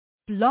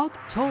Blog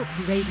Talk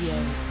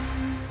Radio.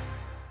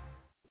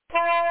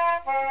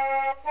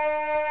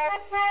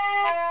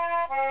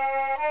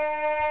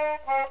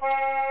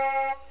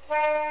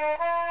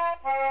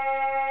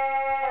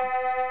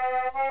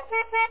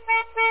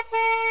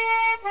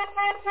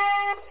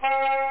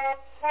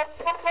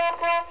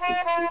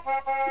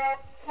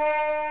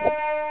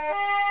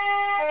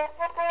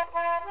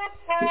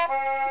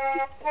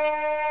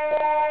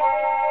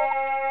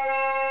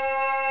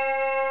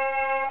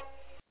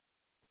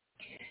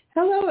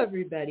 Hello,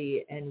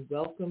 everybody, and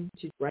welcome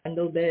to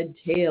Brindlebed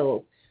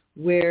Tales,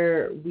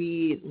 where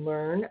we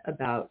learn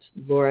about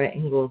Laura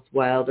Ingalls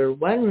Wilder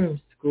one-room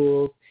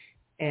schools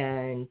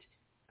and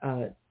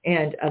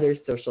other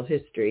social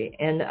history.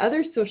 And the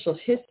other social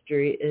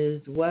history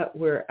is what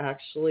we're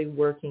actually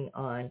working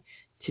on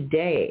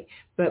today.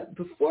 But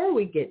before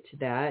we get to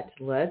that,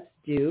 let's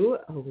do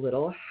a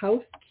little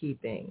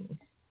housekeeping.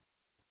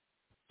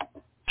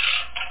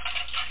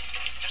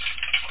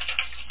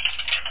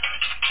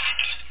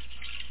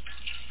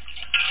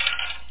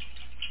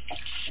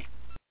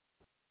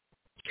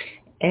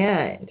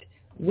 And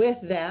with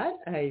that,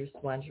 I just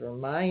want to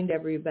remind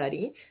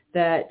everybody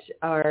that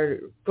our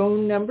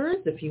phone numbers,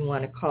 if you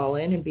want to call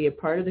in and be a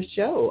part of the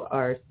show,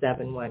 are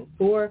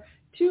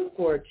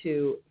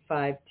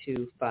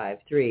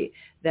 714-242-5253.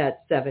 That's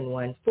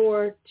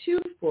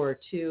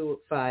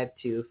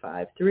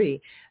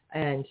 714-242-5253.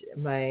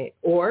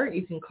 Or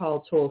you can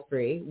call toll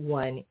free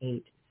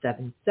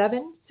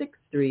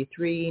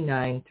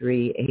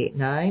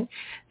 1-877-633-9389.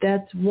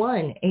 That's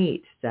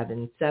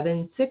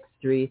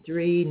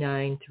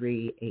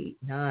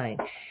 1-877-633-9389.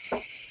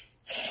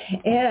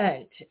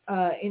 And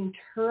in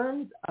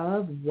terms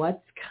of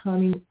what's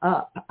coming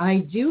up, I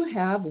do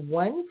have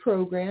one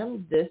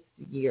program this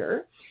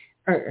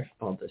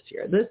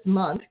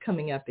month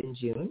coming up in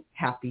June.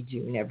 Happy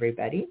June,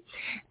 everybody.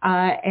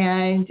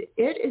 And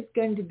it is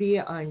going to be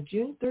on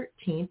June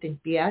 13th in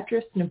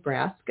Beatrice,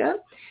 Nebraska,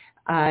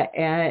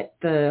 at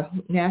the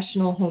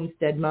National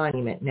Homestead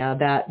Monument. Now,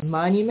 that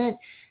monument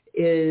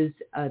is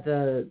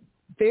the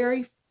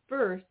very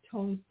first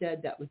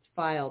homestead that was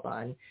filed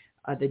on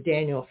the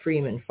Daniel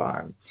Freeman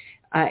farm.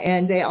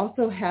 And they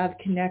also have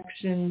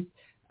connections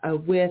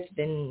with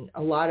and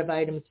a lot of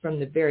items from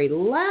the very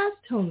last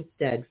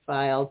homestead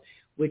filed,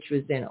 which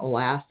was in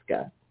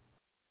Alaska.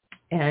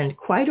 And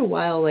quite a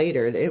while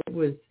later, it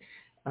was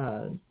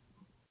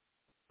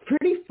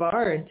pretty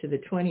far into the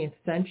 20th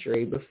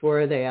century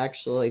before they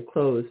actually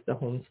closed the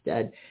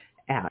Homestead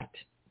Act.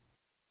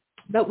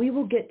 But we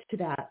will get to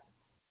that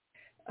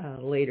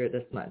later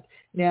this month.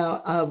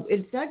 Now,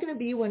 it's not going to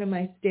be one of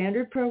my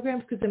standard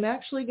programs because I'm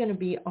actually going to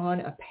be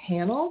on a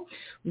panel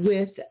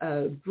with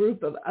a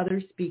group of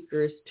other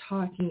speakers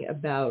talking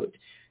about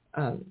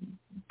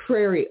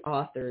prairie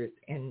authors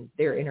and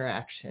their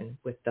interaction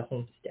with the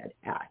Homestead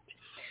Act.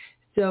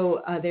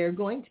 So they're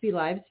going to be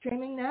live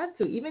streaming that.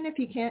 So even if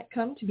you can't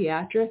come to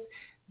Beatrice,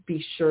 be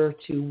sure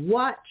to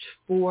watch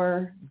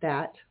for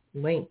that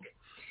link.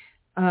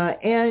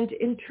 And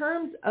in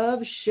terms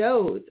of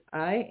shows,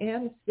 I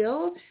am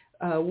still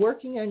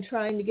working on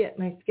trying to get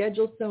my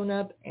schedule sewn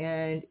up,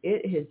 and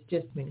it has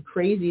just been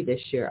crazy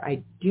this year.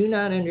 I do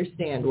not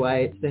understand why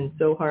it's been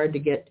so hard to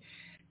get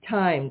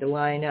time to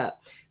line up.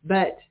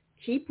 But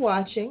keep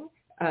watching.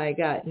 I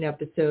got an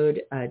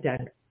episode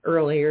done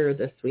earlier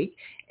this week,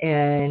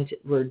 and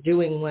we're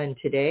doing one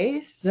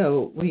today,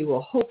 so we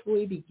will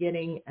hopefully be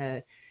getting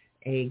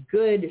a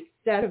good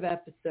set of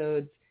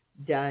episodes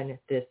done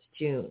this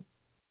June.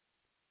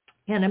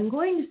 And I'm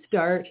going to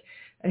start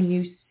a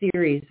new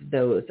series of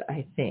those,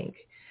 I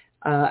think.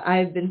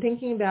 I've been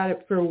thinking about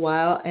it for a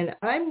while, and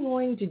I'm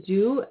going to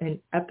do an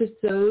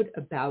episode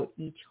about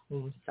each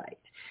home site.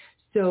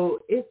 So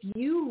if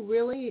you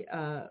really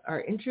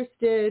are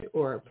interested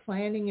or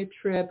planning a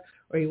trip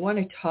or you want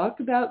to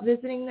talk about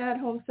visiting that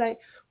home site,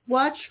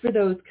 watch for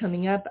those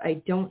coming up.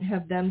 I don't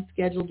have them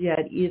scheduled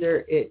yet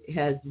either. It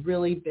has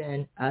really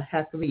been a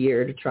heck of a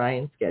year to try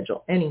and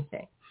schedule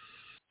anything.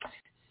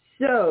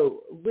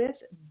 So with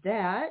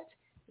that,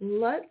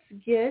 let's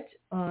get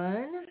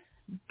on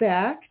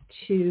back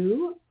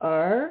to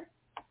our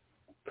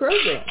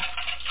program.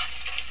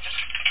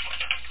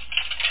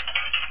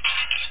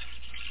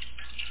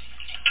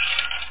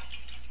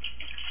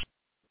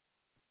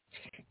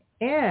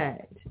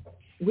 And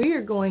we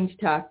are going to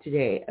talk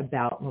today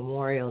about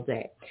Memorial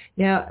Day.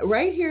 Now,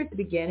 right here at the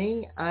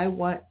beginning, I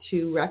want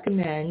to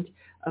recommend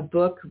a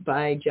book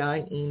by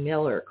John E.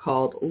 Miller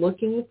called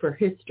Looking for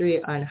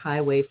History on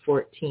Highway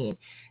 14.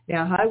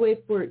 Now, Highway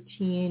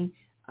 14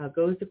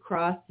 goes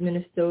across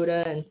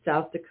Minnesota and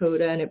South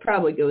Dakota, and it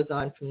probably goes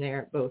on from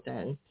there at both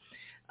ends.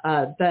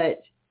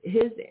 But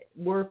his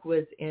work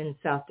was in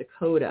South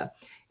Dakota,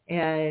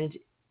 and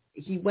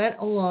he went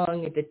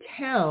along the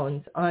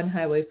towns on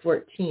Highway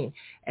 14,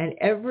 and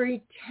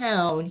every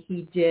town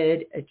he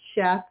did a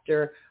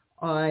chapter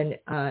on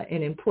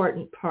an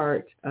important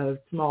part of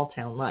small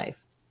town life.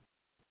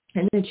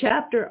 And the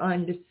chapter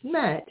on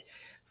DeSmet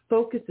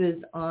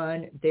focuses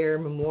on their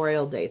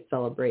Memorial Day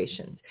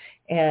celebrations.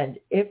 And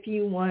if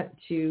you want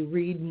to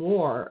read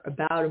more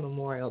about a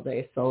Memorial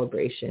Day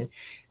celebration,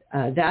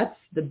 that's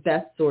the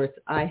best source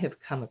I have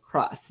come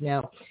across.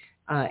 Now,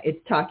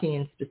 it's talking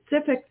in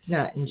specifics,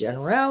 not in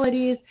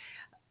generalities,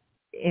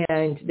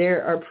 and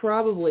there are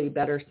probably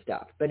better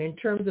stuff. But in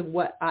terms of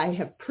what I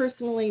have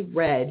personally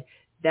read,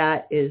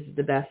 that is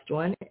the best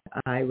one.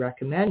 I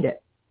recommend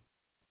it.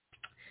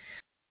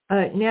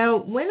 Now,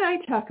 when I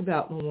talk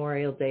about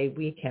Memorial Day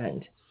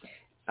weekend,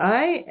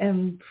 I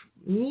am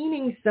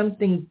meaning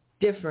something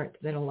different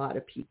than a lot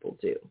of people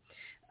do.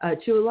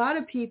 To a lot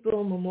of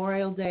people,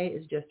 Memorial Day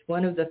is just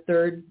one of the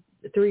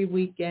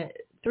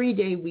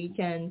 3-day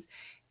weekends,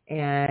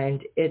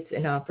 and it's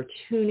an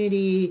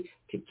opportunity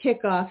to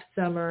kick off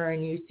summer,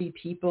 and you see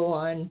people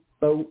on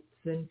boats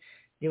and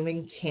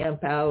doing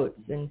camp outs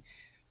and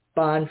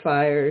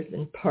bonfires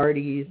and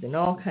parties and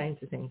all kinds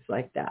of things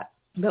like that.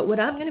 But what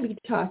I'm going to be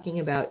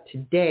talking about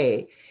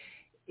today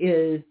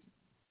is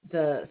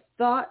the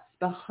thoughts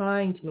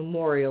behind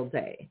Memorial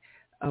Day,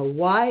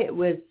 why it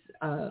was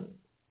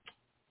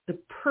the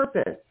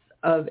purpose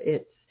of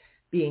its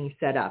being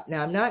set up.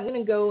 Now, I'm not going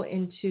to go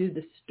into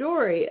the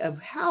story of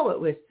how it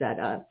was set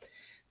up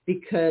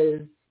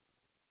because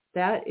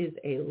that is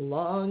a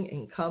long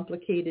and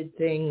complicated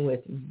thing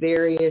with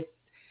various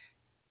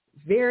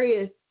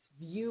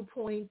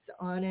viewpoints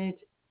on it,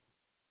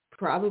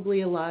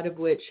 probably a lot of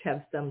which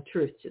have some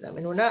truth to them.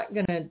 And we're not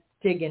going to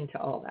dig into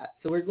all that.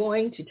 So we're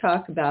going to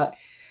talk about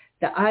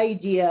the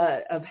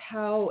idea of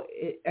how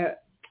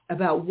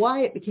about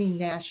why it became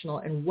national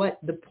and what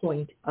the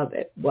point of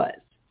it was.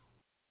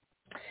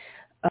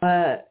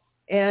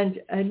 And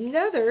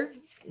another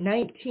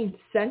 19th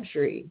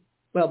century,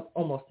 well,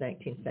 almost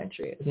 19th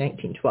century, it was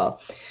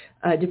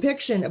 1912,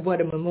 depiction of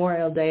what a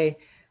Memorial Day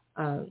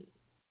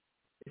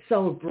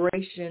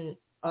celebration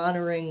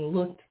honoring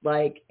looked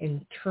like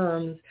in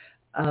terms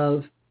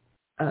of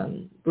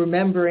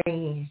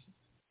remembering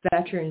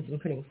veterans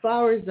and putting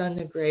flowers on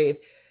the grave,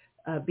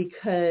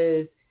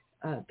 because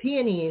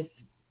peonies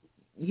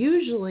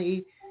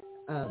usually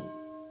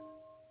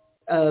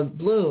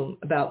bloom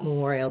about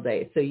Memorial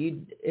Day. So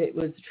it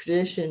was a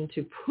tradition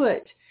to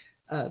put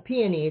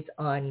peonies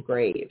on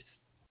graves.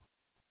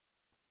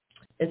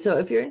 And so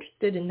if you're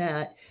interested in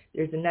that,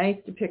 there's a nice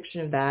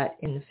depiction of that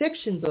in the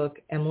fiction book,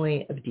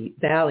 Emily of Deep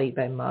Valley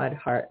by Maud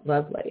Hart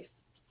Lovelace.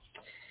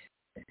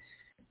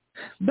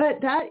 But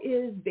that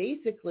is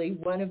basically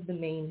one of the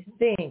main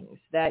things,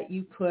 that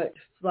you put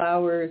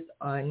flowers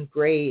on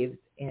graves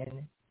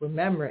in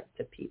remembrance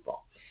of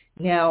people.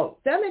 Now,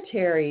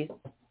 cemeteries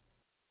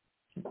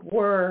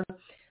were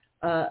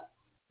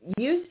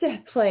used to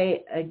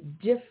play a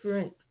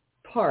different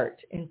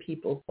part in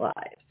people's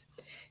lives.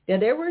 Now,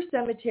 there were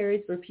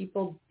cemeteries where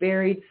people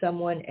buried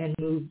someone and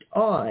moved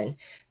on,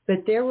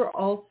 but there were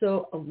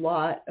also a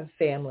lot of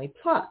family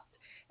plots.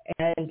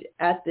 And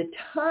at the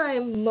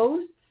time,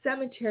 most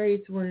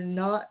cemeteries were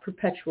not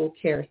perpetual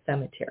care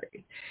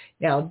cemeteries.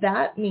 Now,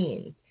 that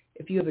means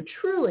if you have a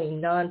truly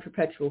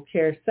non-perpetual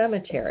care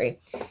cemetery,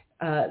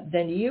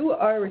 then you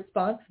are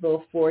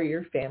responsible for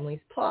your family's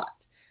plot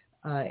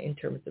in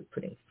terms of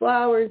putting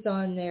flowers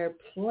on there,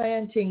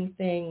 planting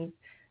things,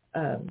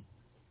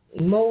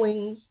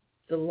 mowing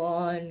the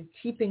lawn,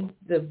 keeping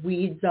the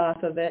weeds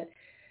off of it.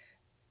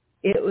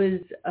 It was,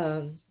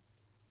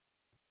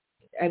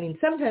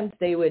 sometimes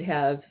they would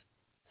have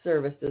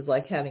services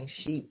like having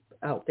sheep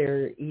out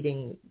there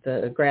eating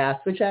the grass,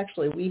 which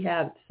actually we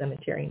have at the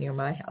cemetery near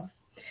my house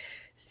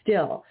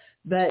still.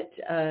 But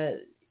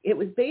it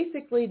was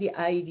basically the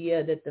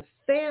idea that the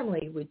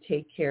family would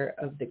take care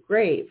of the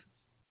grave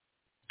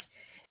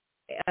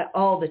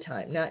all the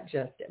time, not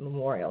just at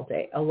Memorial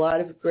Day. A lot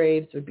of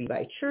graves would be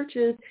by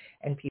churches,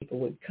 and people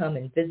would come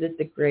and visit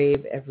the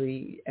grave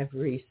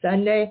every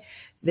Sunday.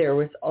 There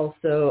was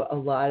also a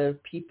lot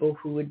of people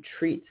who would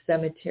treat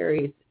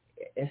cemeteries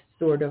as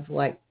sort of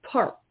like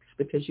parks,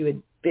 because you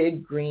had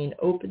big green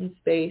open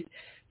space,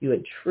 you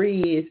had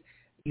trees,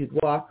 you'd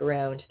walk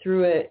around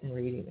through it and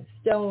reading the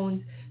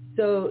stones.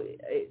 So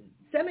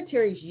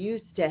cemeteries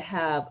used to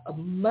have a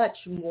much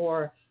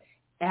more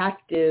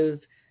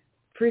active,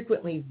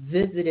 frequently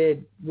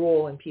visited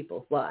role in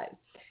people's lives.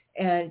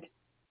 And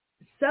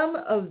some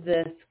of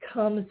this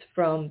comes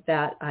from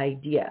that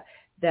idea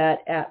that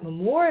at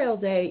Memorial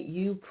Day,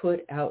 you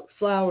put out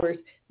flowers,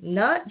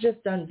 not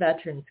just on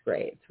veterans'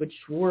 graves, which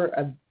were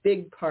a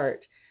big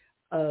part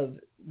of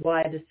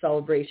why the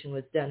celebration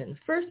was done in the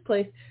first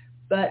place,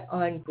 but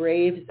on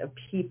graves of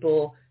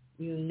people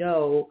you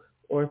know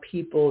or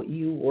people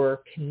you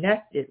were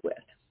connected with.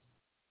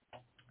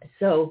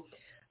 So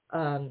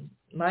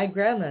my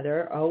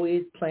grandmother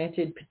always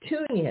planted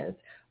petunias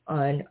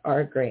on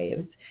our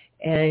graves,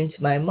 and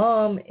my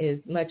mom is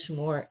much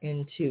more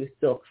into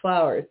silk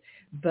flowers,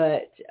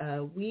 but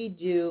we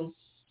do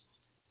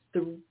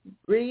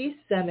 3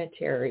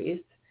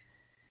 cemeteries,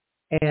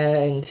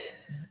 and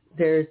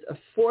there's a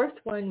 4th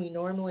one we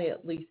normally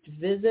at least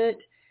visit,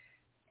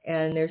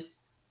 and there's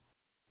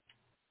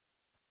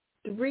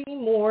 3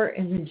 more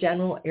in the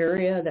general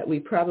area that we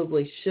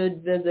probably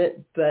should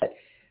visit, but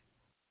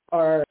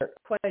are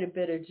quite a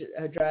bit of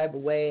a drive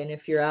away. And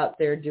if you're out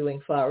there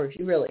doing flowers,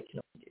 you really can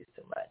only do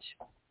so much.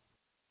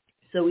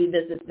 So we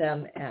visit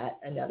them at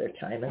another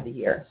time of the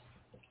year.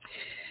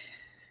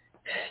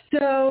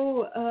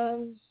 So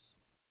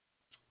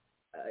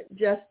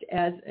just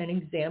as an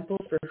example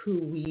for who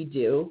we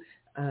do,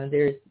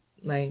 there's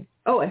I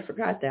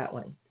forgot that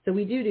one. So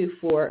we do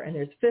 4, and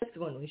there's a 5th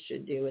one we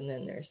should do, and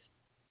then there's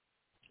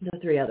the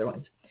 3 other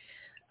ones.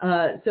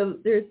 So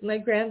there's my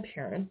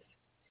grandparents.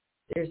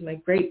 There's my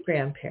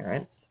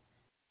great-grandparents.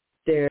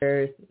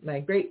 There's my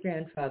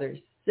great-grandfather's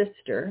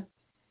sister.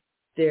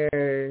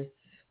 There's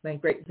my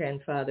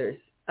great-grandfather's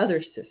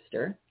other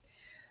sister.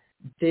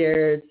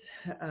 There's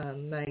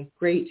my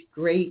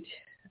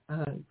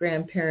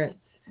great-great-grandparents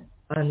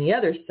on the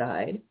other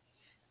side.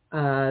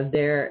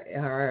 There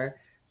are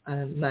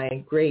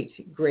my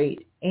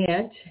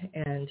great-great-aunt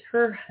and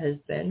her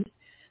husband.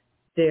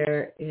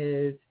 There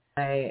is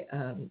my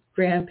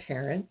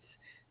grandparents.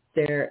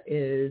 There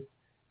is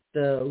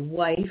the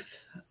wife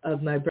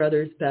of my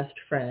brother's best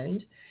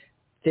friend.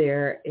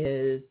 There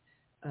is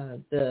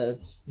the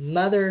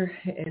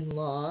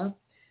mother-in-law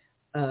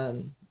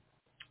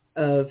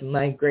of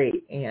my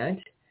great aunt.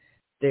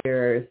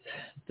 There's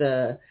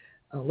the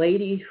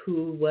lady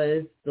who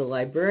was the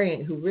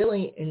librarian who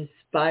really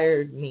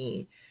inspired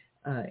me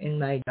in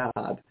my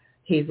job,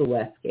 Hazel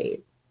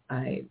Westgate.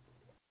 I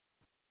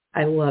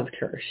loved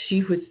her.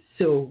 She was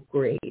so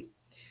great.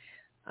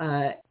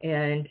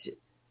 And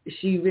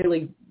she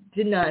really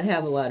did not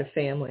have a lot of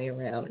family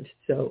around,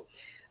 so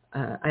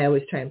I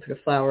always try and put a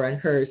flower on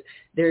hers.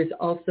 There's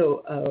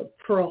also a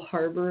Pearl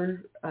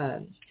Harbor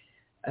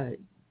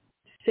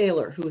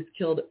sailor who was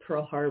killed at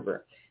Pearl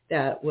Harbor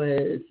that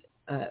went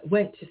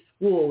to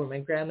school where my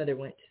grandmother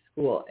went to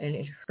school, and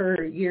in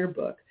her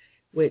yearbook,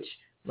 which,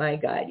 my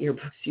God,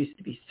 yearbooks used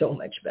to be so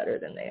much better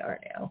than they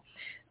are now.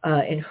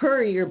 In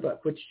her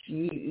yearbook, which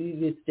you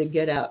used to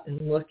get out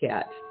and look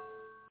at,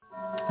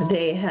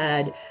 they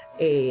had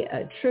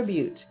a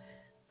tribute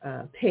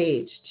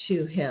page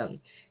to him,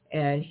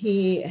 and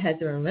he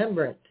has a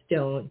remembrance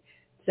stone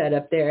set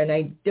up there, and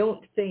I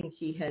don't think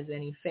he has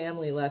any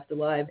family left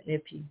alive, and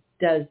if he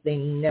does, they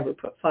never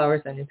put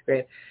flowers on his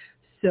grave.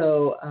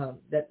 So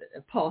that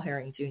Paul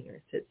Herring Jr.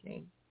 is his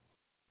name.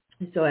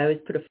 So I always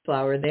put a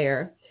flower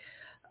there.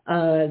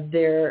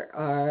 There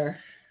are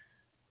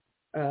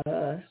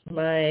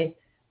my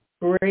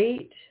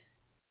I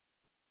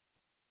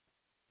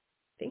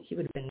think he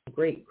would have been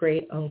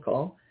great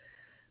uncle.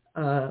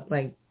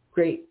 My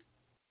great,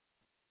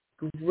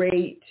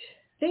 I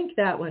think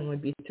that one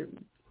would be because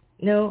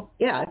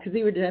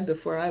he was dead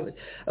before I was.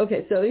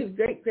 Okay, so he was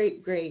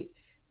great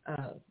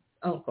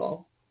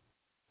uncle.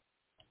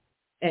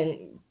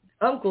 And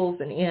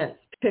uncles and aunts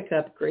pick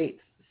up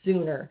greats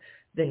sooner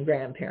than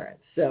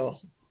grandparents, so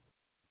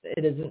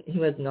he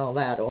wasn't all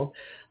that old.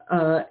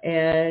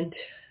 And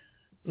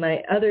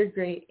my other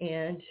great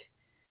aunt,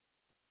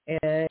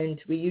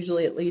 and we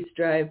usually at least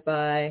drive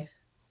by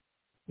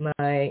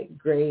my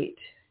great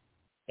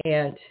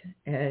aunt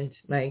and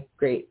my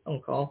great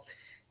uncle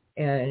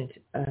and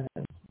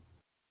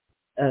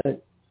a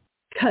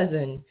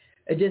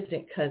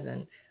distant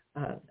cousin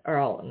are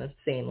all on the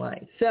same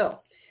line. So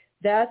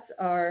that's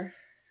our,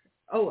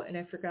 and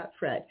I forgot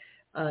Fred.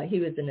 He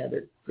was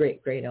another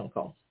great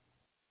uncle.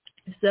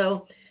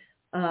 So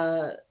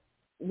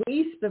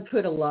we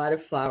put a lot of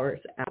flowers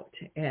out,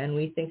 and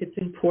we think it's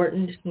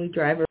important. We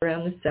drive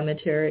around the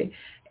cemetery,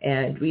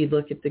 and we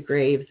look at the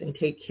graves and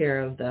take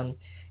care of them.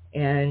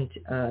 And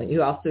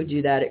you also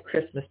do that at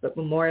Christmas, but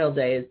Memorial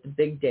Day is the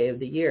big day of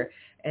the year,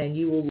 and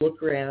you will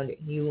look around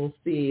and you will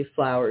see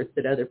flowers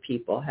that other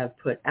people have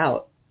put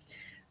out.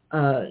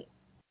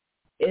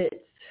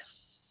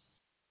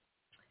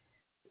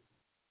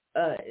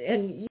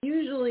 And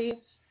usually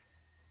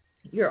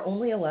you're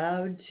only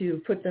allowed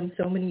to put them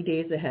so many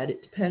days ahead.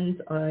 It depends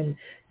on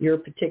your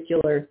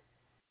particular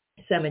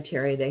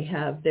cemetery. They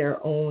have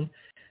their own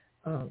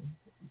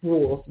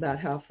rules about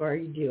how far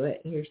you do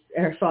it and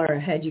how far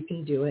ahead you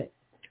can do it.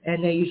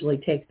 And they usually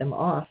take them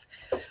off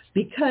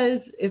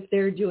because if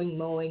they're doing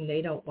mowing,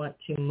 they don't want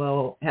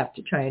to have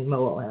to try and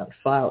mow around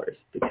flowers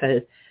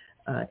because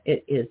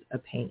it is a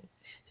pain.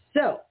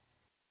 So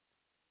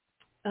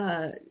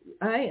I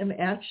am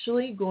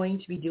actually going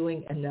to be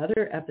doing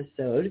another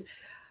episode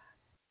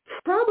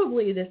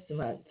probably this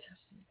month.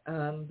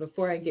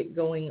 Before I get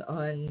going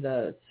on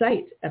the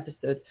site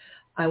episodes,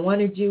 I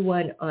want to do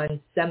one on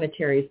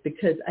cemeteries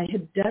because I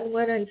had done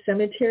one on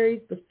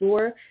cemeteries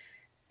before,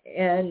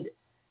 and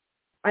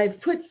I've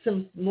put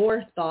some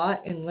more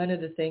thought in one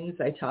of the things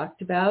I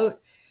talked about,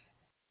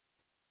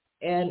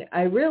 and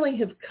I really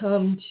have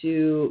come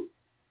to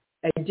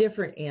a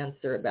different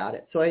answer about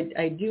it. So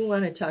I do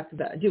want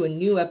to do a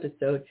new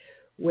episode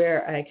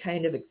where I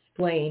kind of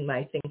explain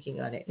my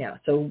thinking on it now.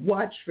 So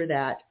watch for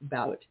that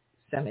about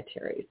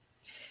cemeteries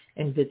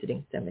and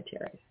visiting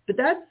cemeteries. But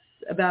that's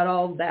about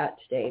all that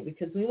today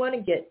because we want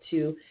to get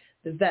to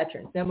the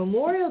veterans. Now,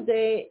 Memorial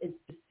Day is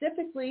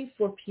specifically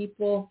for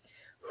people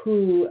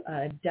who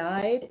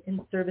died in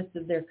service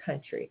of their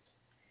country.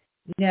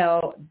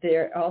 Now,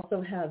 they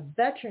also have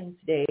Veterans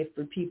Day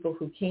for people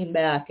who came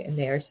back and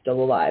they are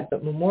still alive,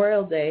 but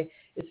Memorial Day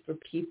is for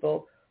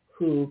people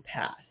who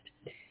passed.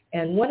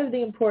 And one of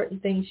the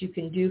important things you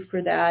can do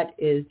for that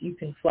is you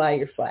can fly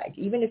your flag.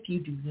 Even if you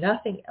do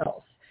nothing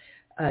else,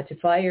 to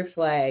fly your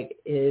flag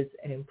is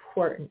an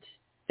important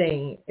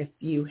thing if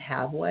you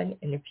have one,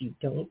 and if you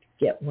don't,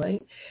 get one.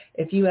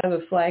 If you have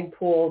a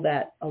flagpole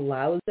that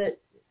allows it,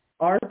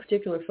 our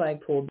particular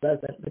flagpole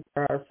doesn't, but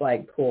there are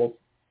flagpoles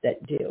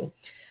that do.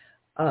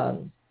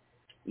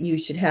 You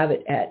should have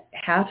it at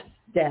half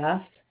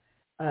staff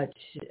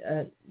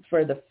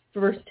for the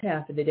first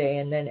half of the day,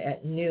 and then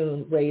at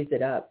noon raise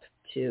it up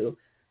to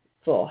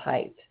full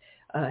height.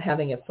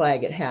 Having a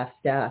flag at half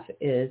staff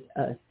is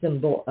a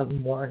symbol of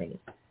mourning.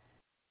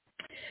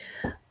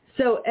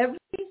 So every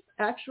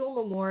actual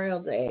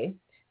Memorial Day,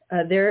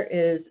 there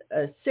is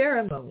a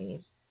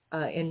ceremony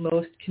in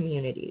most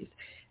communities.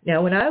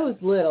 Now, when I was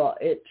little,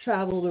 it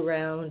traveled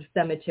around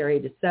cemetery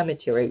to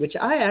cemetery, which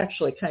I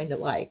actually kind of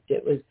liked.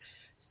 It was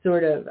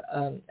sort of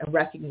a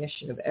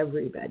recognition of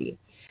everybody.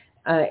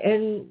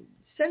 And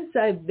since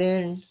I've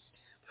been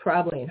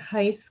probably in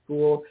high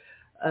school,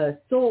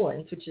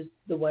 Solon's, which is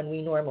the one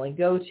we normally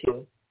go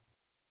to,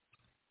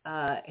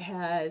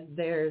 has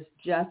theirs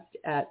just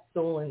at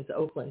Solon's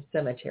Oakland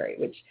Cemetery,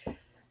 which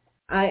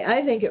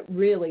I think it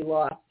really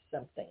lost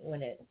something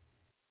when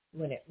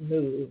it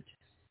moved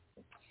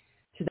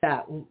to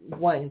that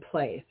one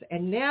place.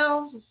 And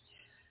now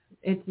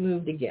it's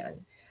moved again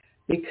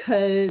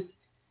because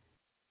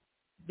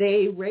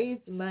they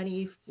raised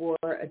money for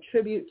a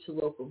tribute to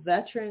local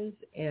veterans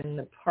in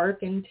the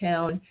park in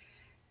town,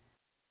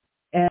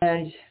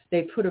 and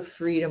they put a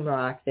Freedom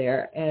Rock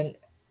there. And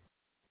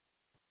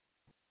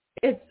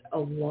it's a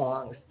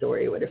long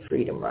story what a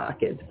Freedom Rock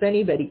is. If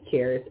anybody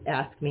cares,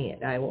 ask me,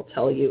 and I will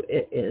tell you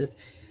it is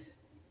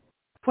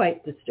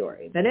quite the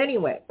story. But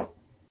anyway,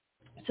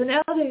 so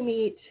now they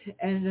meet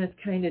in this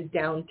kind of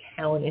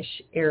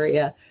downtownish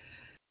area.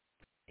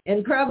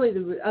 And probably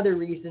the other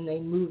reason they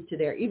moved to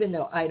there, even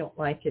though I don't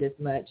like it as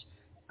much,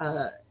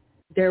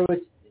 there was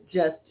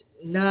just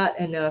not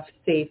enough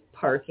safe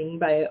parking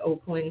by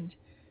Oakland.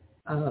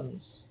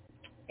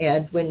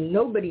 And when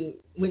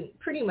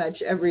pretty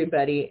much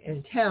everybody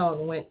in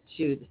town went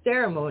to the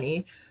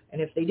ceremony,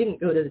 and if they didn't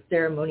go to the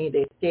ceremony,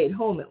 they stayed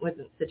home, it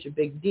wasn't such a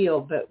big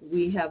deal. But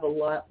we have a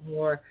lot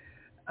more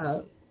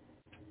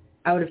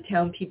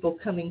out-of-town people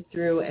coming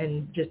through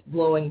and just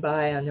blowing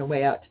by on their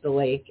way out to the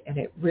lake, and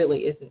it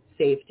really isn't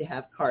safe to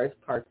have cars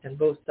parked on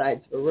both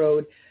sides of the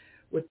road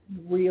with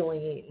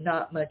really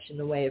not much in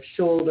the way of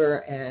shoulder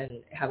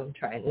and have them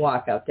try and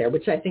walk out there,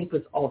 which I think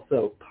was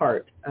also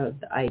part of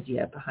the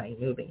idea behind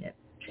moving it.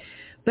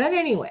 But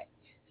anyway,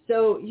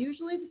 so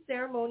usually the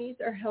ceremonies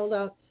are held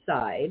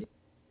outside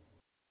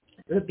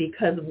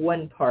because of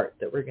one part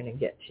that we're going to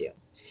get to.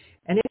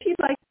 And if you'd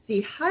like to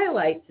see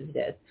highlights of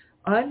this,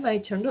 on my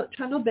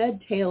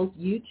Trundlebed Tales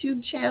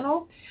YouTube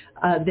channel,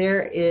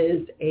 there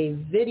is a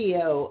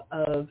video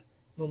of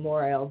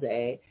Memorial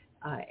Day,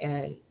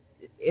 and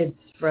it's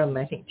from,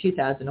 I think,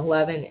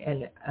 2011,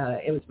 and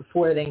it was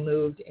before they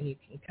moved, and you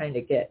can kind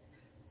of get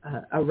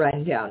a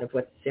rundown of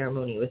what the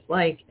ceremony was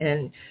like.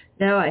 And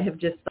now I have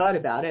just thought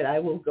about it, I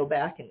will go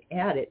back and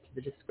add it to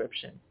the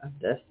description of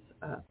this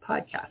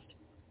podcast.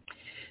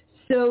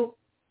 So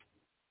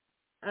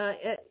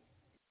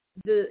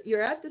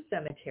you're at the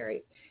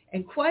cemetery,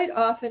 and quite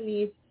often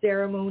these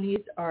ceremonies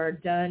are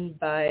done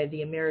by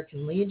the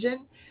American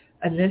Legion.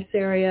 In this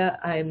area,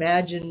 I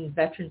imagine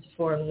Veterans of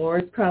Foreign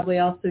Wars probably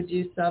also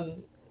do some,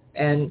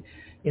 and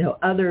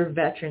other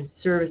veteran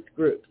service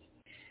groups.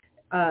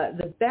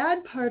 The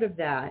bad part of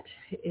that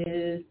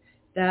is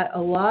that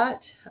a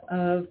lot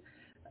of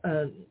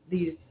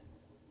these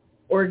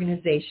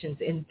organizations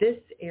in this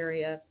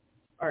area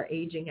are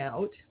aging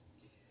out.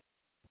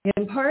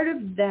 And part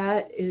of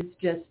that is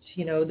just,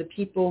 the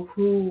people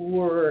who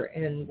were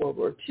in World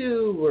War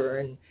II, were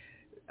in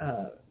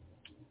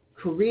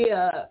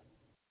Korea,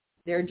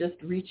 they're just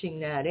reaching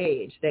that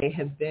age. They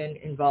have been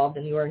involved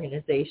in the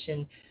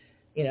organization.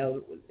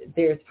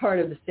 There's part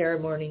of the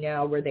ceremony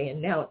now where they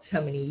announce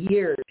how many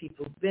years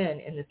people have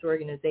been in this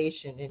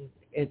organization, and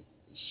it's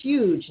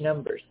huge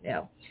numbers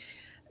now.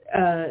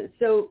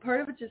 So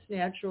part of it's just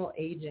natural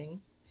aging.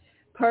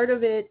 Part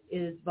of it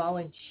is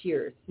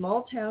volunteers.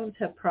 Small towns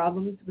have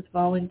problems with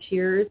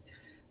volunteers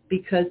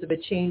because of a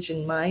change in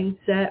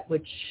mindset,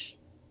 which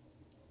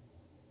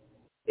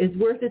is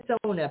worth its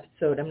own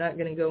episode. I'm not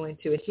going to go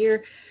into it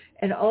here.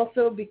 And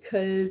also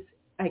because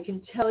I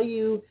can tell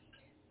you,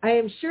 I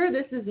am sure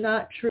this is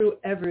not true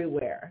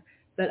everywhere,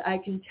 but I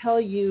can tell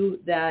you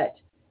that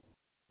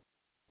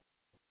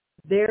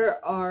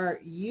there are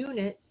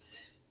units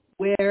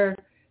where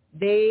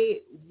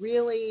they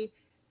really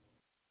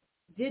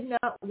did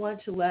not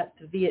want to let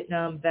the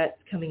Vietnam vets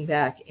coming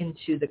back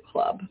into the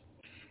club.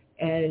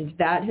 And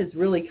that has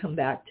really come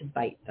back to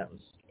bite them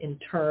in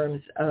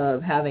terms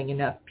of having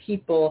enough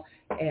people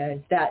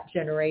and that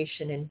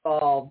generation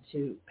involved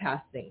to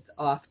pass things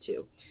off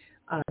to.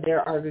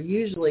 There are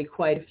usually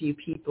quite a few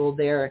people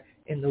there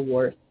in the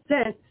war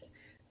since,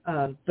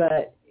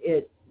 but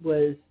it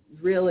was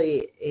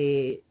really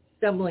a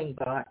stumbling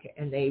block,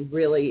 and they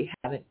really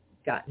haven't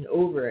gotten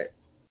over it.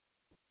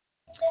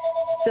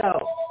 So,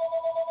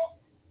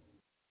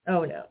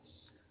 oh no.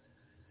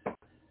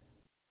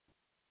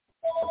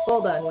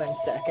 Hold on one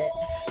second.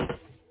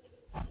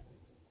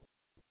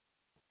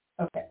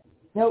 Okay.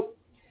 Nope.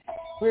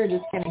 We're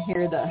just going to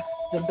hear the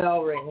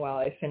bell ring while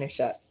I finish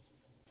up.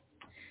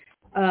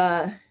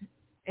 And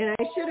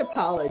I should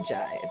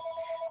apologize.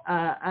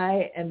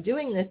 I am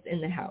doing this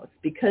in the house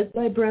because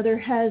my brother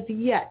has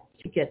yet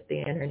to get the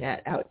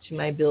internet out to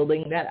my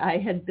building that I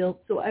had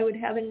built so I would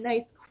have a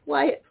nice,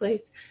 quiet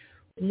place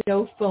with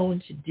no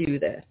phone to do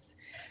this.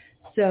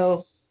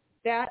 So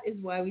that is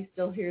why we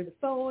still hear the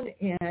phone,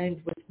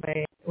 and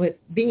with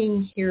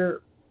being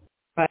here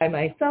by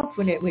myself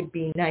when it would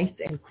be nice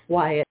and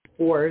quiet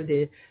for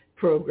the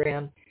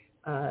program,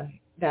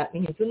 that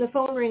means when the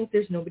phone rings,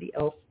 there's nobody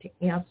else to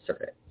answer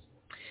it.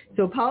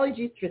 So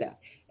apologies for that.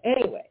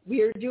 Anyway,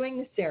 we are doing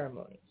the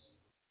ceremony.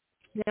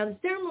 Now, the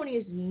ceremony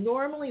is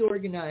normally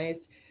organized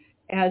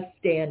as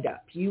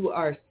stand-up. You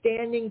are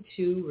standing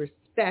to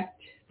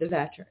respect the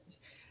veterans.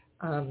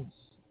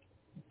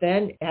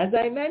 Then, as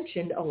I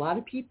mentioned, a lot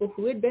of people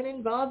who had been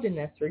involved in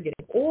this were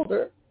getting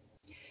older,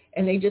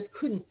 and they just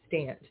couldn't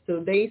stand.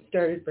 So they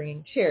started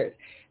bringing chairs.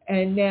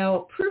 And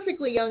now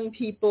perfectly young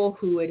people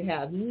who would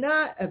have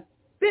not a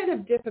bit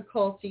of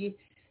difficulty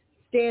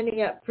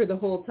standing up for the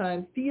whole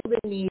time feel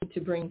the need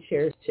to bring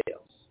chairs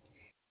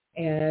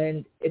too.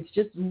 And it's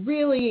just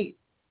really,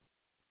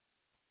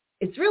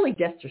 it's really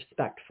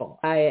disrespectful.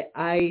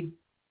 I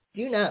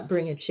do not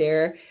bring a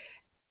chair.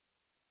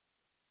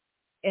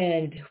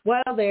 And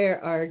while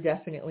there are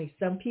definitely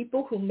some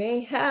people who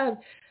may have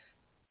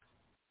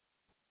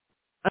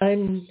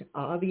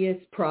unobvious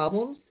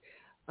problems,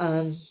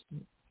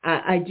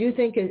 I do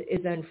think it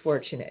is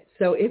unfortunate.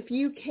 So if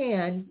you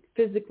can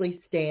physically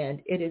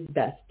stand, it is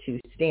best to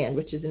stand,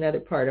 which is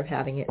another part of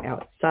having it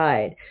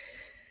outside.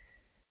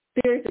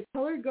 There's a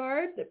color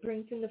guard that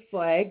brings in the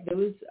flag.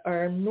 Those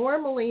are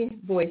normally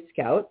Boy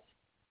Scouts.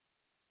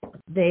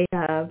 They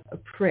have a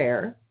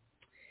prayer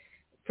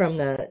from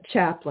the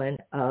chaplain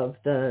of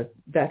the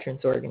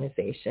Veterans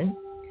Organization.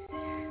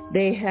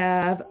 They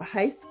have a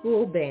high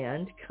school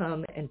band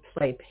come and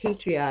play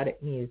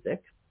patriotic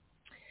music.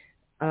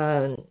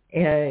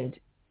 And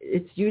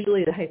it's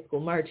usually the high school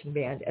marching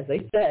band. As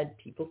I said,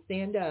 people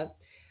stand up,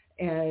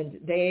 and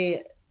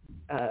they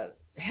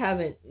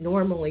haven't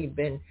normally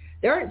been,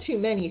 there aren't too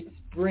many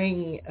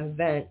spring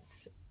events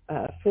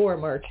for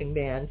marching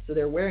bands, so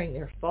they're wearing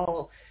their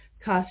fall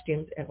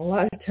costumes, and a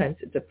lot of times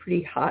it's a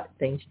pretty hot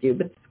thing to do.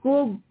 But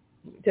school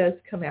does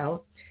come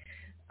out.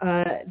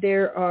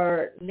 There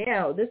are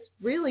now, this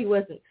really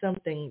wasn't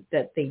something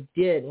that they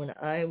did when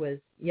I was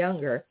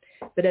younger,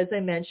 but as I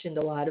mentioned,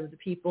 a lot of the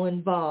people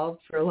involved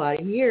for a lot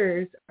of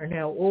years are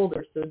now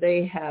older, so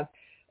they have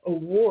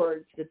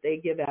awards that they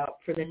give out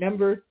for the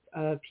number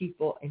of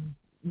people and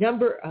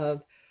number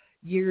of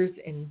years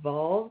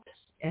involved,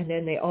 and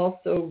then they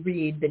also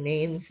read the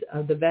names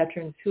of the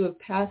veterans who have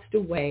passed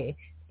away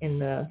in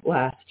the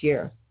last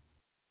year.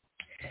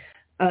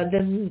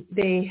 Then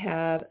they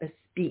have a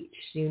speech.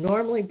 You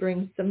normally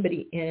bring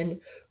somebody in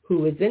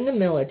who is in the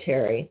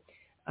military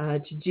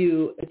to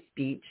do a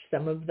speech.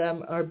 Some of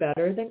them are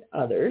better than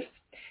others,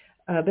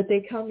 but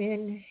they come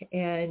in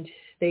and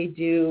they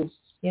do,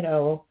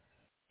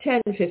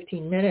 10 to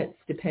 15 minutes,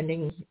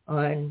 depending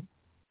on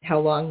how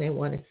long they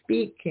want to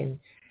speak and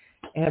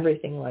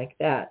everything like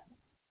that.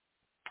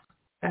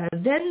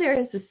 Then there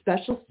is a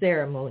special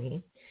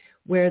ceremony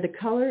where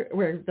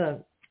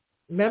the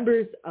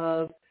members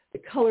of the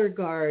color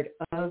guard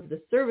of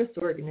the service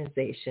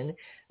organization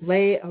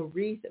lay a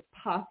wreath of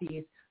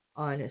poppies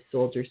on a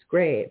soldier's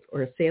grave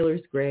or a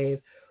sailor's grave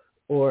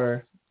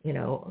or,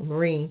 a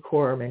Marine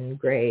Corpsman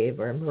grave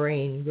or a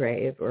Marine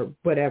grave or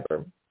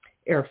whatever,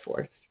 Air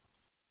Force.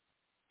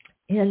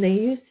 And they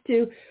used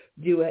to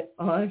do it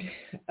on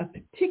a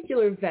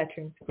particular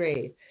veteran's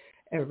grave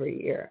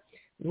every year,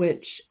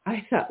 which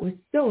I thought was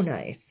so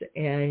nice.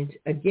 And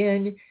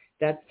again,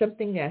 that's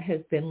something that has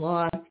been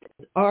lost.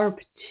 Our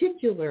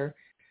particular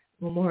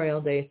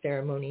Memorial Day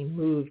ceremony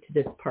moved to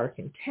this park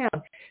in town.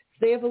 So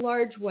they have a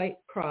large white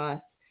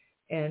cross,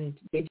 and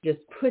they just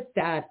put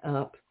that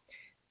up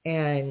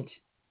and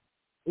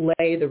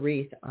lay the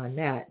wreath on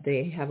that.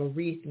 They have a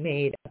wreath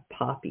made of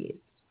poppies,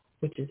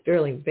 which is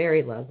very,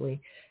 very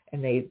lovely,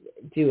 and they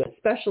do a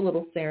special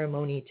little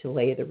ceremony to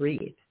lay the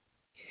wreath.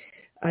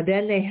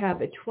 Then they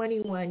have a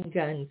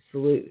 21-gun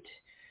salute.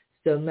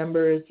 So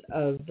members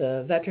of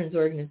the Veterans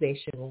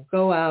Organization will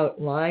go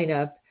out, line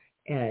up,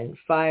 and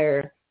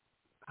fire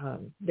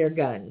their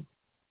gun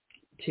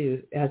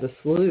as a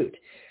salute.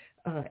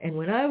 And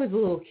when I was a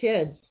little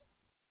kid,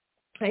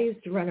 I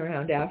used to run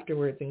around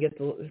afterwards and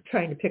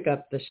trying to pick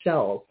up the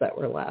shells that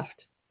were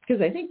left,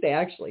 because I think they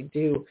actually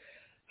do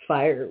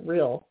fire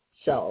real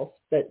shells,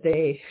 but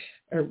they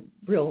are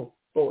real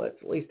bullets.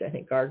 At least I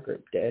think our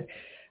group did.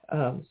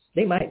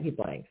 They might be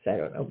blanks, I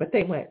don't know, but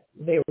they were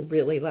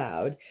really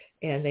loud,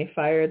 and they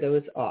fire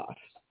those off.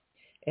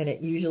 And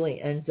it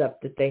usually ends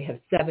up that they have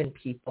 7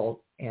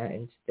 people,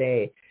 and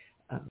they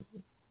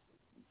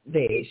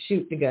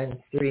shoot the guns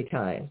 3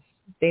 times.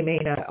 They may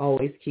not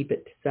always keep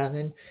it to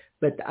 7,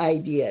 but the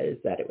idea is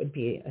that it would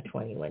be a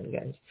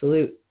 21-gun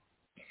salute.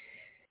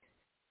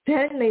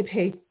 Then they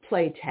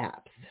play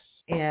taps,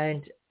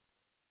 and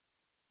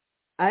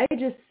I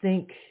just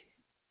think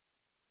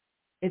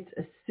it's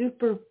a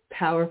super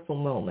powerful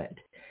moment,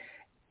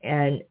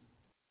 and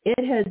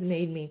it has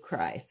made me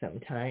cry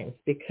sometimes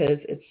because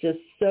it's just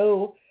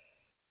so,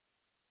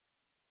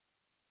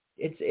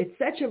 it's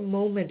such a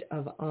moment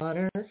of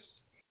honor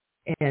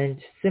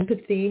and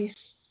sympathy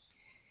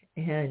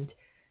and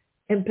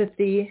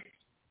empathy.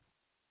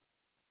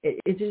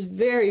 It is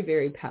very,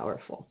 very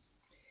powerful.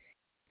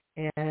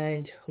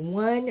 And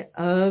one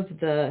of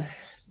the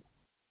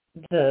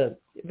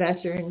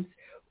veterans,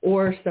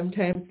 or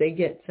sometimes they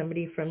get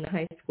somebody from the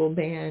high school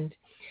band.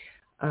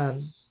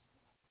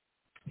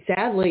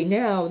 Sadly,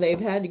 now they've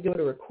had to go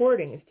to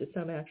recordings to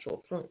some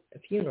actual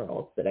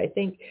funerals, but I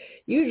think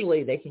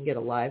usually they can get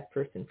a live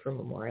person for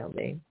Memorial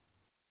Day.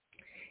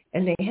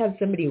 And they have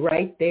somebody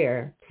right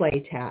there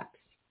play taps.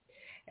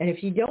 And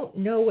if you don't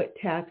know what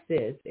taps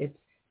is, it's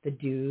the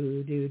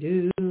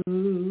do-do-do,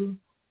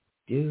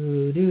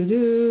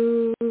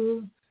 do-do-do,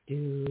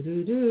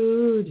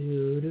 do-do-do, do-do-do,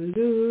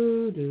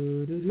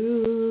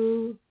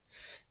 do-do-do,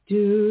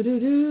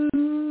 do-do-do,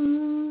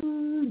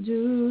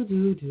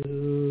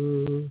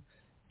 do-do-do,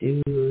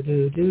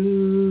 do-do-do.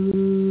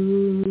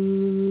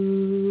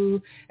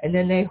 And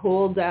then they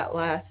hold that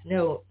last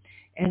note,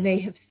 and they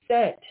have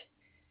set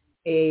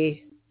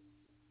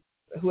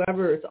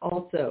whoever is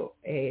also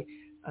I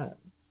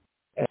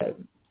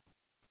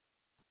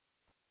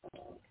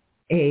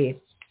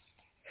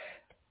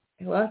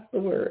lost the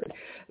word,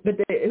 but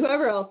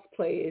whoever else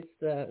plays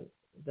the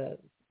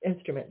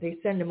instrument, they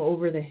send them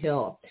over the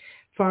hill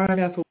far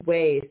enough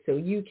away so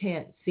you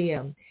can't see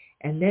them,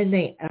 and then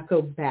they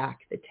echo back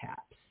the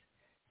taps.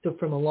 So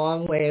from a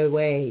long way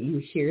away, you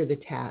hear the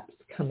taps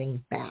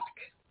coming back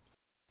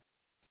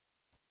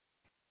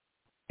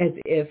as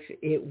if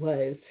it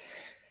was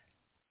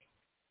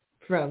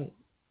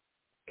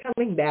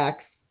coming back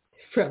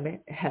from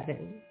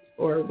heaven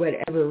or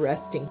whatever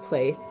resting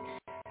place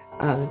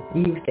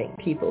you think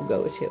people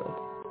go to.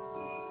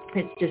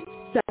 It's just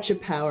such a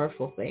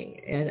powerful thing.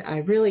 And I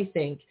really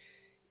think,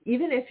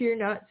 even if you're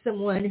not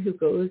someone who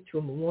goes to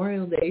a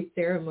Memorial Day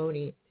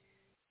ceremony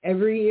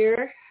every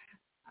year,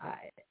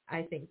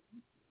 I think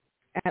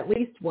at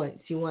least once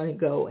you want to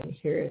go and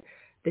hear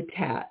the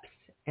taps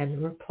and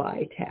the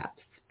reply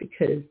taps,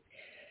 because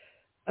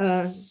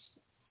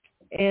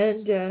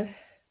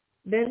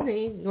then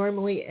they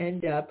normally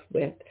end up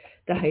with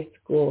the high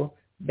school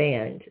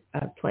band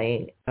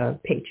playing a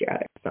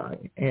patriotic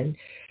song, and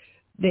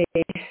they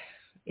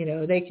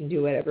can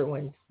do whatever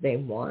ones they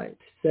want.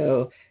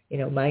 So,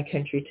 My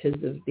Country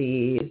 'Tis of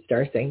Thee,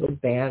 Star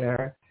Spangled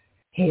Banner,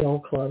 Hail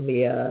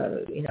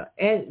Columbia,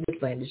 and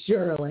This Land Is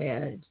Your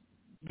Land.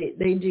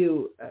 They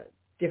do a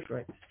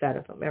different set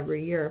of them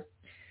every year.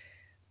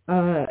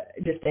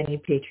 Just any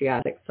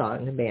patriotic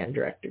song, the band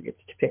director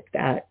gets to pick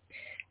that.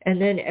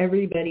 And then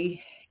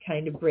everybody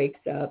kind of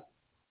breaks up.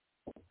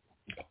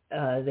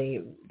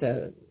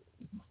 The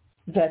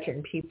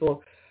veteran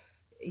people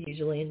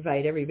usually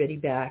invite everybody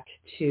back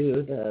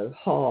to the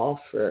hall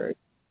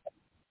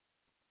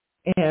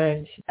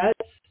and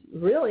that's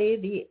really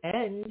the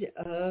end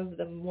of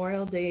the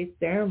Memorial Day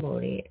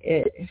ceremony.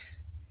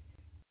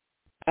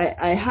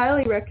 I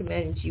highly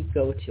recommend you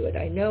go to it.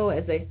 I know,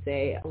 as I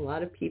say, a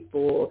lot of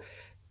people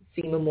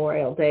see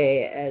Memorial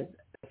Day as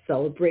a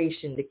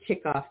celebration to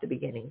kick off the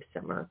beginning of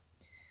summer.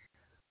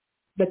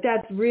 But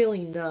that's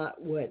really not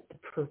what the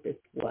purpose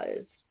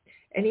was.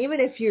 And even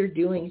if you're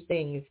doing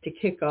things to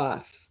kick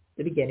off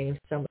the beginning of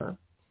summer,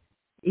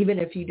 even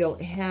if you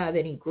don't have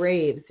any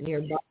graves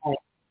nearby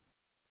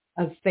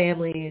of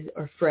families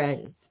or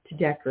friends to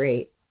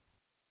decorate,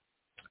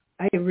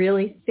 I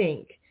really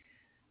think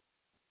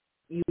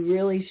you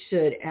really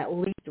should at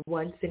least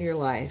once in your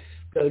life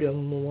go to a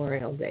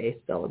Memorial Day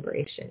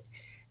celebration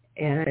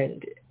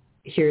and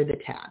hear the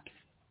taps.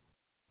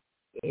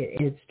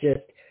 It's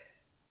just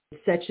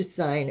such a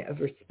sign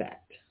of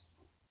respect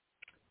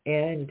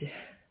and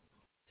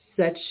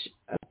such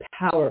a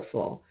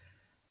powerful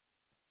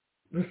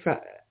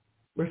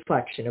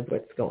reflection of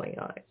what's going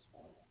on.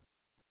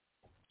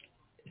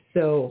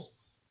 So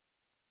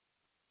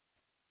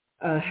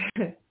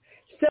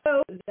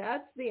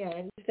that's the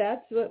end.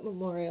 That's what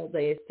Memorial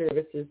Day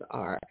services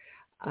are.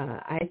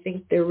 I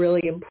think they're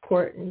really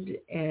important,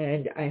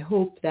 and I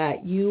hope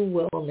that you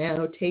will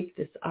now take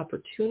this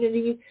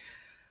opportunity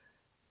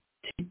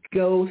to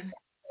go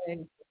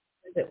and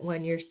visit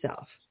one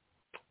yourself.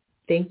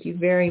 Thank you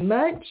very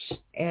much,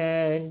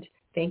 and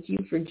thank you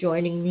for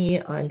joining me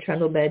on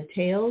Trundlebed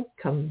Tales.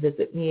 Come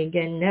visit me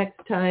again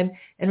next time,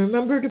 and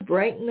remember to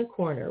brighten the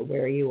corner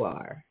where you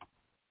are.